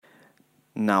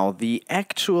Now, the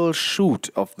actual shoot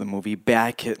of the movie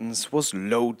Bear Kittens was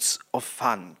loads of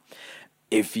fun.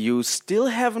 If you still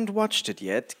haven't watched it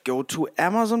yet, go to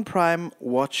Amazon Prime,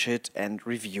 watch it, and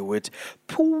review it,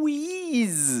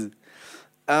 please.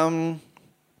 It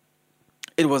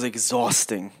was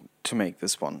exhausting to make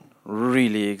this one.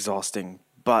 Really exhausting,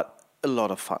 but a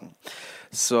lot of fun.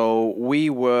 So we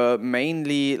were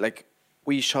mainly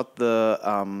we shot the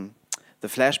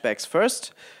flashbacks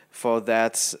first. For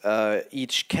that,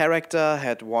 each character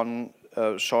had one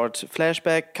short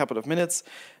flashback, couple of minutes.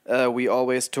 We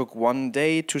always took one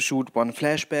day to shoot one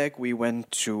flashback. We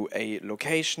went to a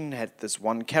location, had this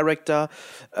one character,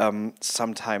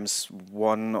 sometimes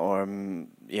one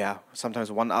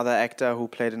other actor who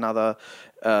played another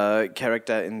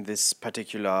character in this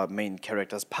particular main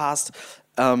character's past.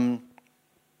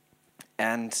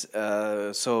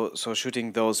 So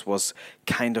shooting those was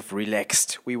kind of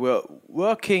relaxed. We were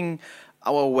working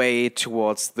our way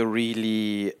towards the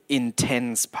really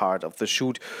intense part of the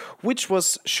shoot, which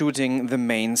was shooting the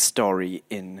main story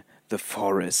in the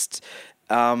forest.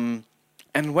 And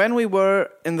when we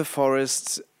were in the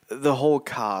forest, the whole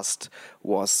cast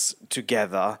was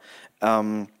together.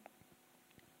 And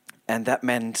that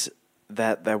meant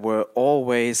that there were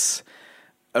always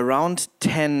around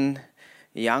 10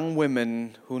 young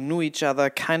women who knew each other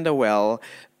kind of well,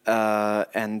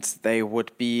 and they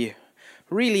would be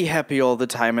really happy all the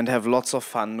time and have lots of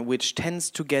fun, which tends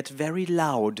to get very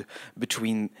loud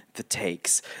between the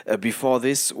takes. Before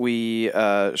this, we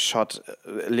shot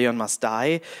Leon Must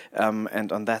Die,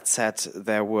 and on that set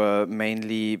there were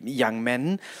mainly young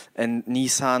men, and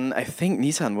I think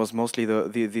Nissan was mostly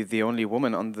the only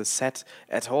woman on the set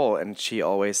at all, and she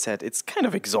always said it's kind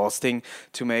of exhausting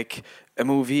to make a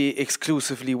movie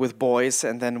exclusively with boys.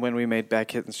 And then when we made Bear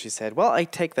Kittens, she said, well, I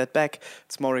take that back.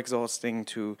 It's more exhausting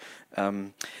to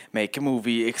make a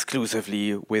movie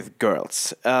exclusively with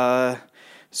girls.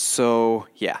 So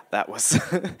yeah, that was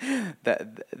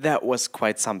that was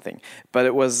quite something. But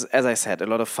it was, as I said, a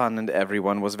lot of fun, and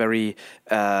everyone was very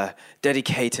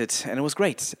dedicated, and it was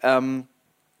great.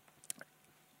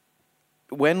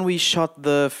 When we shot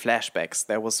the flashbacks,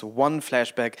 there was one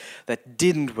flashback that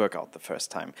didn't work out the first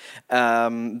time.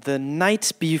 The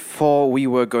night before we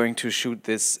were going to shoot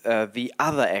this, the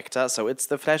other actor, so it's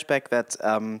the flashback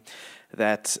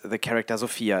that the character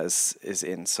Sophia is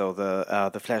in. So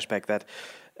the flashback that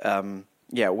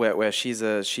where she's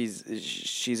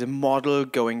a model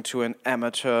going to an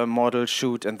amateur model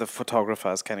shoot, and the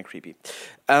photographer is kind of creepy.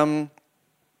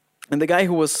 And the guy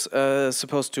who was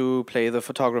supposed to play the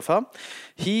photographer,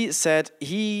 he said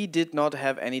he did not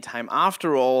have any time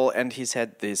after all, and he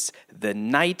said this the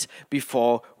night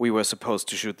before we were supposed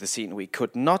to shoot the scene. We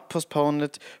could not postpone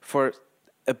it for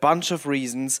a bunch of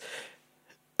reasons,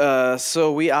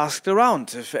 so we asked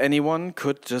around if anyone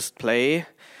could just play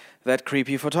that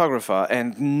creepy photographer,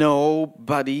 and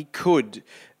nobody could.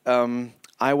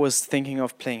 I was thinking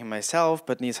of playing him myself,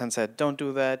 but Nissan said, "Don't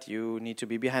do that. You need to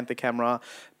be behind the camera.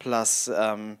 Plus,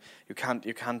 you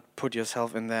can't put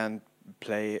yourself in there and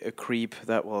play a creep.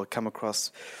 That will come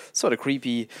across sort of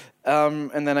creepy."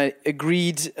 And then I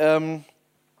agreed.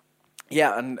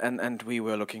 And we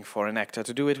were looking for an actor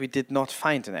to do it. We did not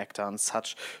find an actor on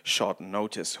such short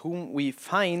notice. Whom we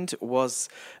find was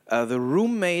the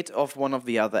roommate of one of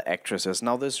the other actresses.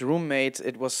 Now, this roommate,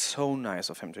 it was so nice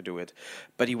of him to do it,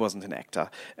 but he wasn't an actor.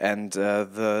 And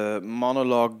the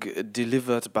monologue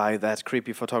delivered by that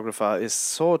creepy photographer is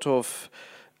sort of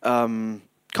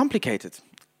complicated,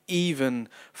 even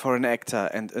for an actor,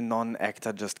 and a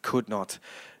non-actor just could not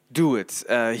do it.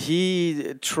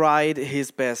 He tried his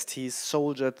best. He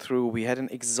soldiered through. We had an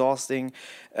exhausting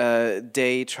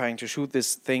day trying to shoot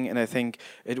this thing, and I think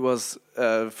it was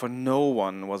for no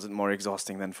one was it more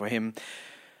exhausting than for him.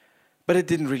 But it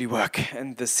didn't really work,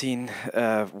 and the scene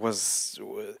was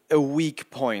a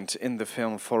weak point in the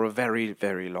film for a very,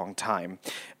 very long time.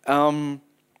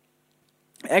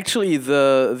 Actually,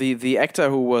 the actor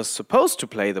who was supposed to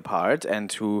play the part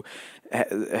and who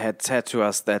had said to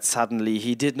us that suddenly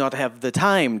he did not have the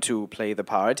time to play the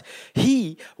part,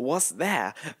 he was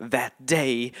there that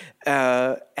day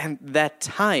and that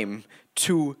time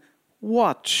to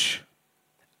watch.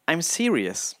 I'm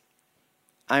serious.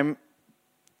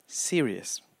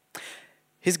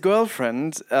 His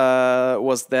girlfriend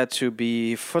was there to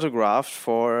be photographed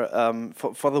for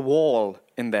the wall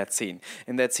in that scene.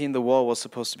 In that scene, the wall was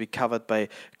supposed to be covered by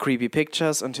creepy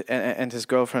pictures, and his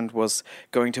girlfriend was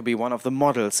going to be one of the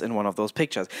models in one of those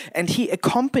pictures. And he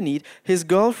accompanied his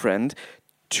girlfriend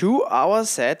to our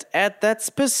set at that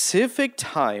specific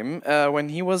time when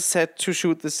he was set to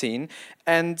shoot the scene,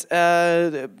 and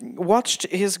watched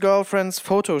his girlfriend's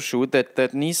photo shoot that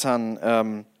Nissan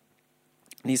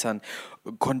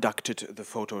conducted the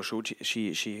photo shoot.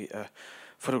 She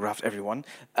photographed everyone,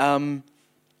 and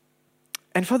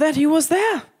for that he was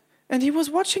there, and he was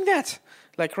watching that,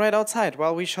 like right outside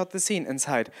while we shot the scene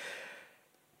inside.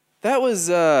 That was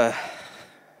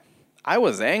I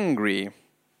was angry,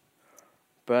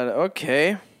 but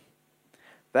okay,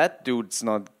 that dude's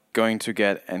not going to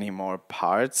get any more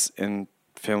parts in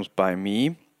films by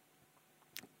me,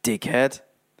 dickhead.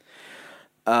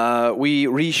 We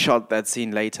reshot that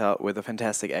scene later with a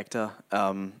fantastic actor,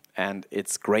 and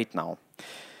it's great now.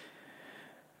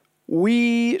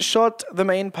 We shot the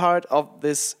main part of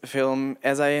this film,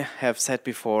 as I have said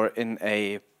before, in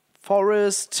a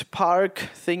forest park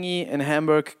thingy in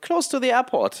Hamburg, close to the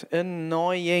airport.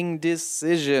 Annoying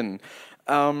decision.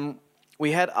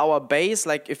 We had our base,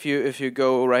 like if you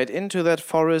go right into that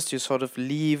forest, you sort of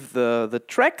leave the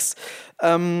tracks.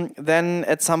 Then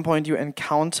at some point you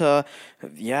encounter,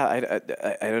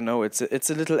 I don't know, it's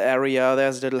a little area.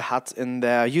 There's a little hut in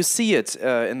there. You see it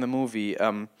in the movie.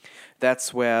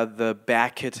 That's where the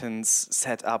Bearkittens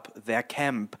set up their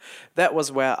camp. That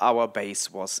was where our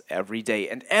base was every day.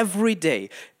 And every day,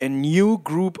 a new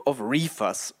group of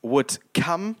reefers would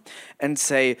come and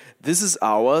say, "This is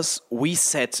ours. We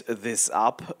set this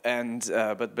up." And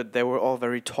but they were all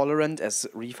very tolerant, as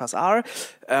reefers are,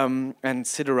 and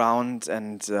sit around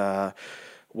and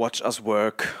watch us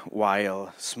work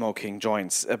while smoking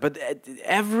joints. But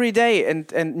every day,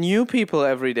 and new people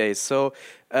every day. So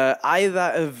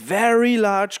either a very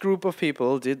large group of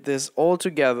people did this all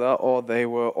together, or they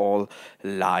were all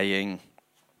lying.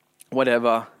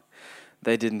 Whatever.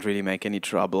 They didn't really make any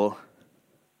trouble.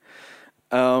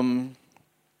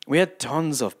 We had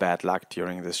tons of bad luck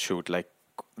during this shoot. Like,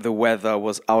 the weather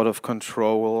was out of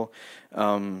control.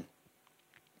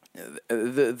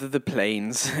 The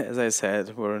planes, as I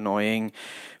said, were annoying.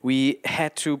 We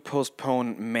had to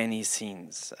postpone many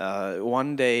scenes.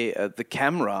 One day, the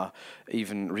camera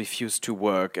even refused to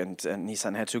work, and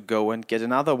Nissan had to go and get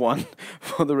another one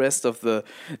for the rest of the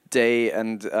day.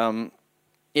 And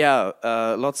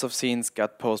lots of scenes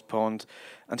got postponed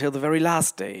until the very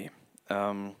last day.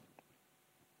 The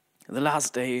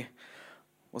last day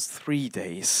was 3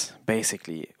 days,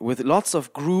 basically, with lots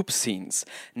of group scenes.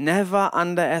 Never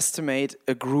underestimate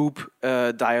a group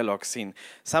dialogue scene.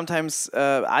 Sometimes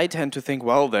I tend to think,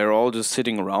 well, they're all just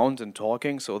sitting around and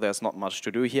talking, so there's not much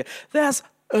to do here. There's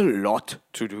a lot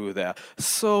to do there.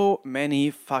 So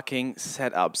many fucking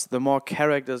setups. The more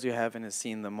characters you have in a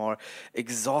scene, the more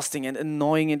exhausting and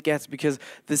annoying it gets, because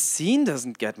the scene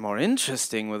doesn't get more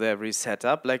interesting with every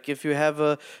setup. Like, if you have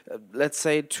a, let's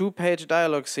say, 2-page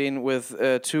dialogue scene with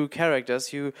 2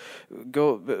 characters, you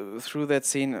go through that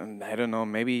scene, I don't know,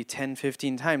 maybe 10,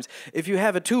 15 times. If you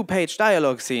have a 2-page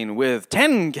dialogue scene with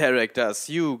 10 characters,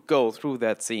 you go through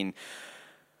that scene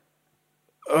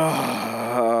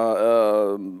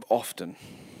often.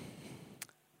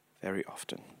 Very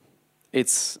often.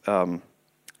 It's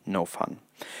no fun.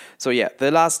 So yeah,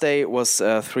 the last day was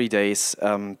 3 days,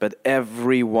 but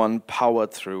everyone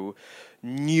powered through,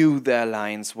 knew their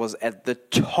lines, was at the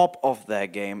top of their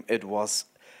game. It was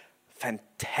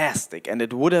fantastic, and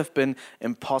it would have been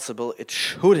impossible. It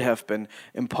should have been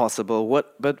impossible,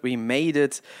 but we made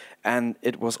it, and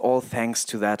it was all thanks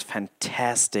to that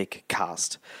fantastic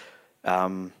cast.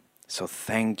 So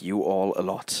thank you all a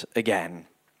lot again.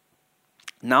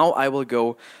 Now I will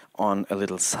go on a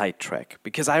little sidetrack,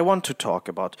 because I want to talk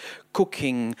about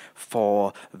cooking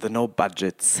for the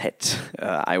no-budget set.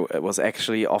 I was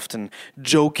actually often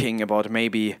joking about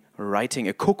maybe writing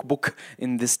a cookbook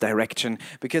in this direction,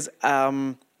 because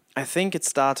I think it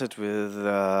started with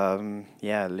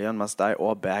Leon Must Die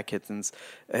or Bearkittens.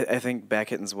 I think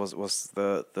Bearkittens was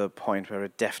the point where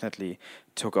it definitely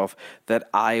took off, that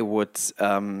I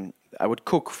would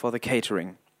cook for the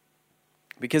catering,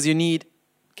 because you need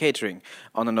catering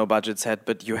on a no-budget set,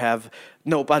 but you have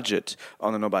no budget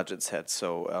on a no-budget set,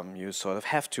 so you sort of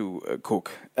have to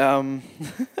cook.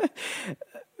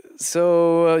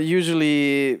 So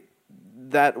usually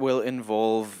that will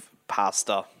involve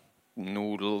pasta,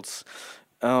 noodles.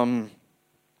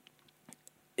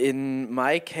 In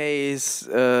my case,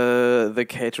 the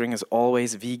catering is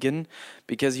always vegan,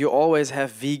 because you always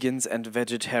have vegans and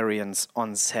vegetarians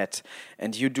on set,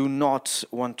 and you do not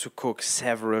want to cook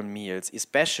several meals,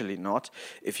 especially not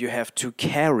if you have to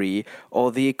carry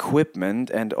all the equipment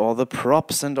and all the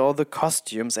props and all the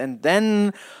costumes and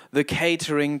then the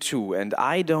catering too. And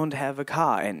I don't have a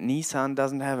car, and Nissan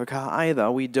doesn't have a car either.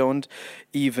 We don't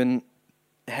even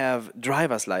have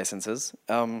driver's licenses.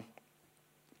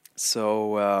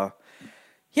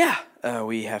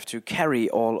 We have to carry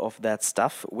all of that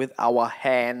stuff with our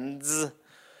hands,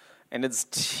 and it's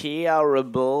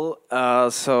terrible.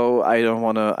 So I don't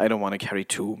wanna carry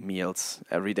 2 meals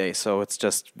every day. So it's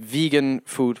just vegan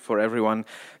food for everyone.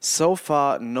 So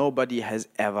far, nobody has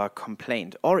ever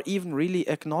complained or even really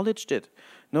acknowledged it.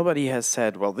 Nobody has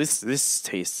said, "Well, this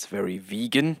tastes very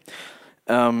vegan."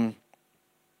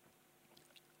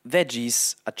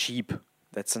 Veggies are cheap.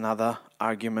 That's another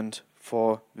argument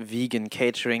for vegan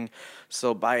catering.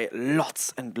 So buy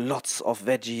lots and lots of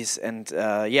veggies, and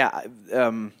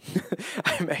I'm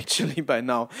actually by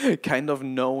now kind of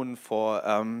known for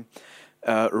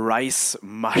rice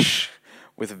mush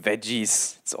with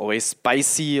veggies. It's always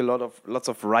spicy, lots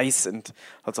of rice and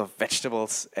lots of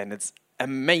vegetables, and it's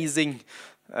amazing.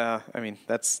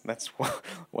 That's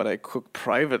what I cook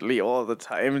privately all the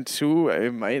time too. I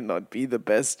might not be the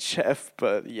best chef,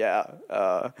 but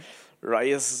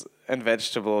rice and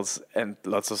vegetables and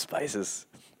lots of spices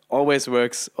always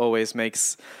works, always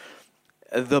makes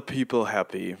the people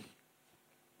happy.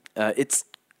 It's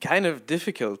kind of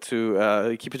difficult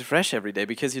to keep it fresh every day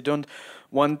because you don't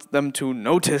want them to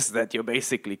notice that you're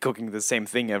basically cooking the same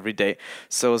thing every day.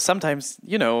 So sometimes,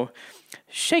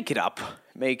 shake it up.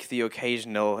 Make the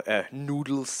occasional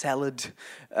noodle salad.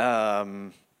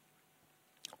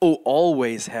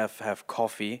 Always have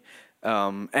coffee.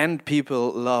 And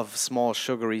people love small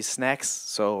sugary snacks,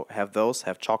 so have those,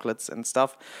 have chocolates and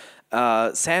stuff.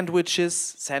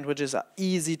 Sandwiches are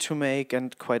easy to make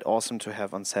and quite awesome to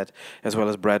have on set, as well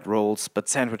as bread rolls, but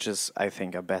sandwiches I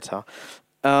think are better.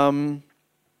 And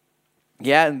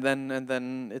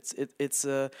then it's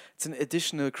an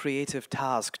additional creative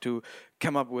task to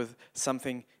come up with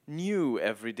something new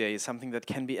every day, something that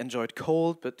can be enjoyed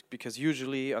cold, but because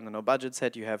usually on a no budget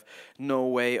set you have no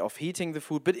way of heating the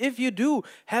food. But if you do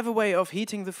have a way of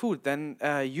heating the food, then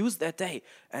use that day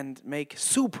and make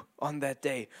soup on that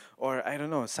day, or I don't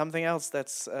know, something else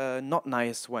that's not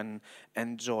nice when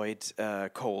enjoyed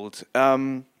cold.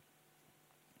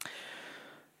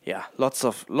 Lots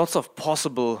of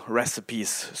possible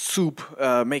recipes. Soup,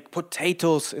 make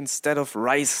potatoes instead of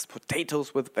rice.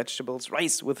 Potatoes with vegetables,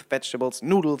 rice with vegetables,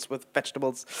 noodles with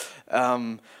vegetables.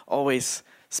 Always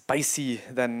spicy.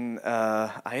 Then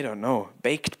I don't know,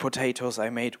 baked potatoes. I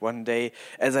made one day.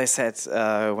 As I said,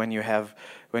 when you have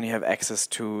access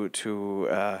to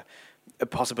a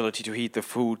possibility to heat the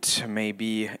food,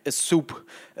 maybe a soup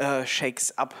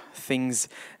shakes up things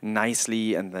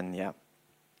nicely, and then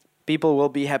people will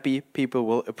be happy, people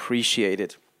will appreciate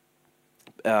it.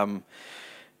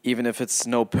 Even if it's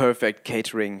no perfect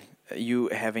catering, you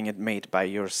having it made by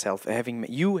yourself, having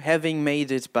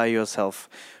made it by yourself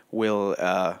will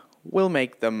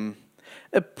make them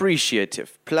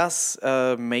appreciative. Plus,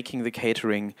 making the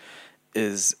catering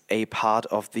is a part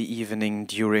of the evening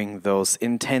during those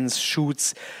intense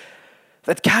shoots.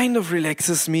 That kind of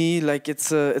relaxes me. Like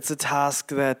it's a task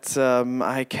that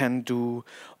I can do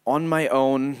on my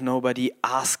own. Nobody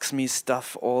asks me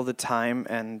stuff all the time,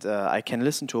 and I can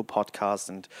listen to a podcast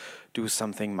and do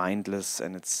something mindless,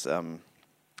 and it's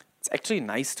actually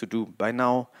nice to do. By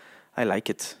now, I like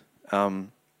it.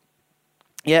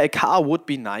 A car would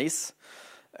be nice.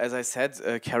 As I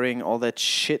said, carrying all that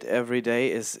shit every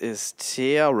day is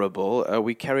terrible.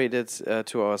 We carried it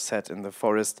to our set in the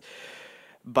forest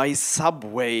by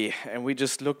subway, and we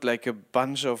just looked like a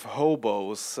bunch of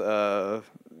hobos.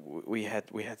 We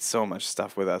had so much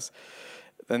stuff with us.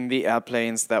 Then the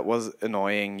airplanes, that was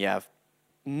annoying.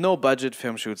 No budget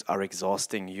film shoots are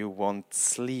exhausting. You won't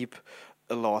sleep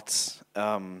a lot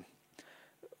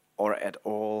or at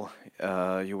all.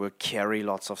 You will carry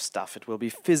lots of stuff. It will be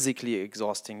physically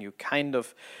exhausting. You kind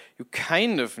of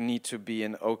need to be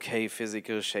in okay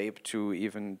physical shape to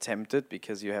even attempt it,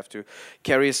 because you have to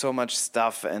carry so much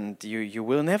stuff, and you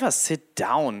will never sit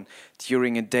down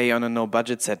during a day on a no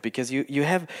budget set, because you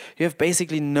have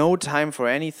basically no time for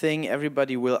anything.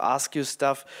 Everybody will ask you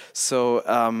stuff. So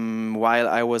while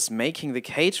I was making the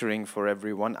catering for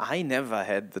everyone, I never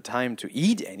had the time to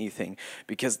eat anything,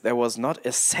 because there was not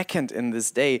a second in this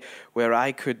day where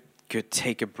I could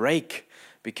take a break.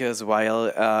 Because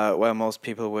while most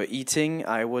people were eating,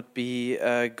 I would be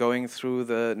going through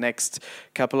the next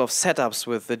couple of setups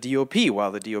with the DOP.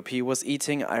 While the DOP was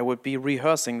eating, I would be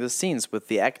rehearsing the scenes with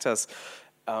the actors.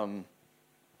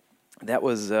 That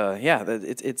was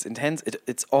it's intense.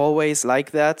 It's always like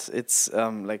that. It's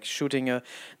like shooting a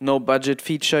no budget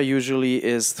feature usually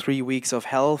is 3 weeks of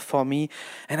hell for me,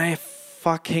 and I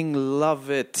fucking love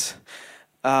it.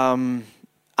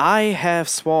 I have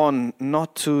sworn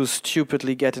not to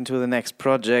stupidly get into the next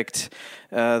project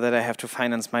that I have to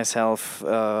finance myself.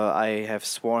 I have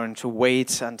sworn to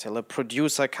wait until a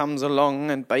producer comes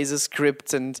along and buys a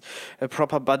script and a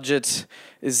proper budget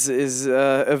is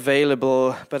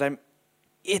available. But I'm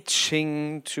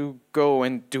itching to go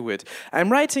and do it.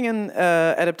 I'm writing an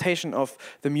adaptation of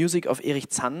the music of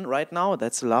Erich Zann right now.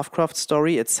 That's a Lovecraft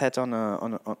story. It's set on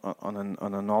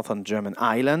a northern German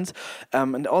island,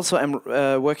 and also I'm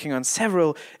working on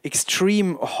several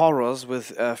extreme horrors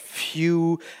with a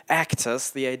few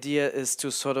actors. The idea is to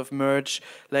sort of merge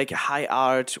like high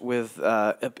art with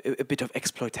a bit of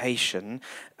exploitation.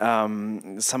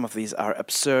 Some of these are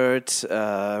absurd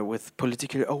with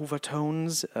political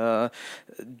overtones.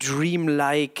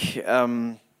 Dreamlike,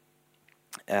 and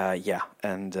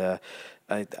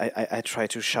I try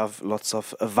to shove lots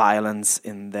of violence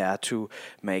in there to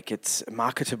make it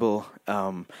marketable,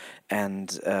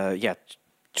 and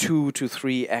 2 to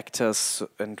 3 actors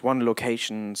and 1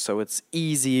 location, so it's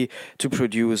easy to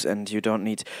produce and you don't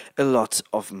need a lot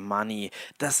of money.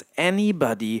 Does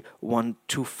anybody want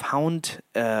to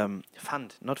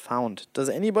Does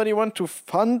anybody want to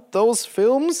fund those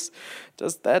films?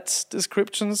 Does that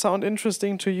description sound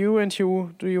interesting to you? And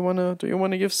do you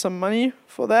wanna give some money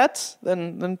for that?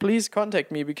 Then please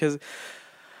contact me, because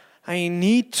I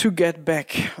need to get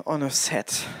back on a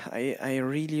set. I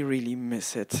really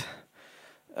miss it.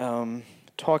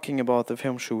 Talking about the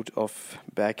film shoot of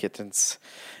Bearkittens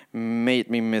made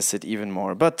me miss it even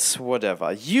more. But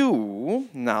whatever. You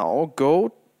now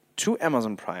go to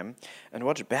Amazon Prime and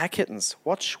watch Bearkittens.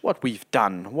 Watch what we've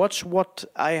done. Watch what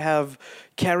I have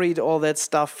carried all that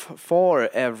stuff for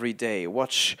every day.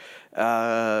 Watch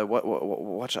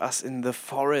us in the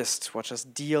forest. Watch us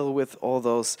deal with all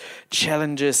those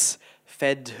challenges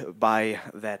fed by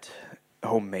that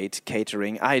homemade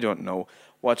catering. I don't know.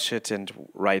 Watch it and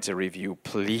write a review,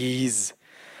 please.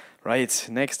 Right,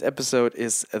 next episode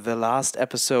is the last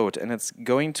episode, and it's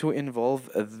going to involve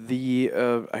the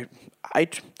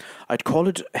I'd call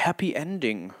it happy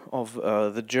ending of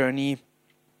the journey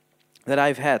that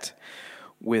I've had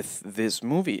with this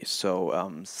movie.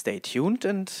 So stay tuned,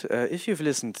 and if you've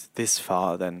listened this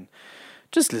far, then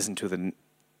just listen to the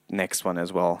next one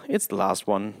as well. It's the last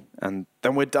one, and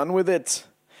then we're done with it.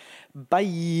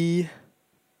 Bye.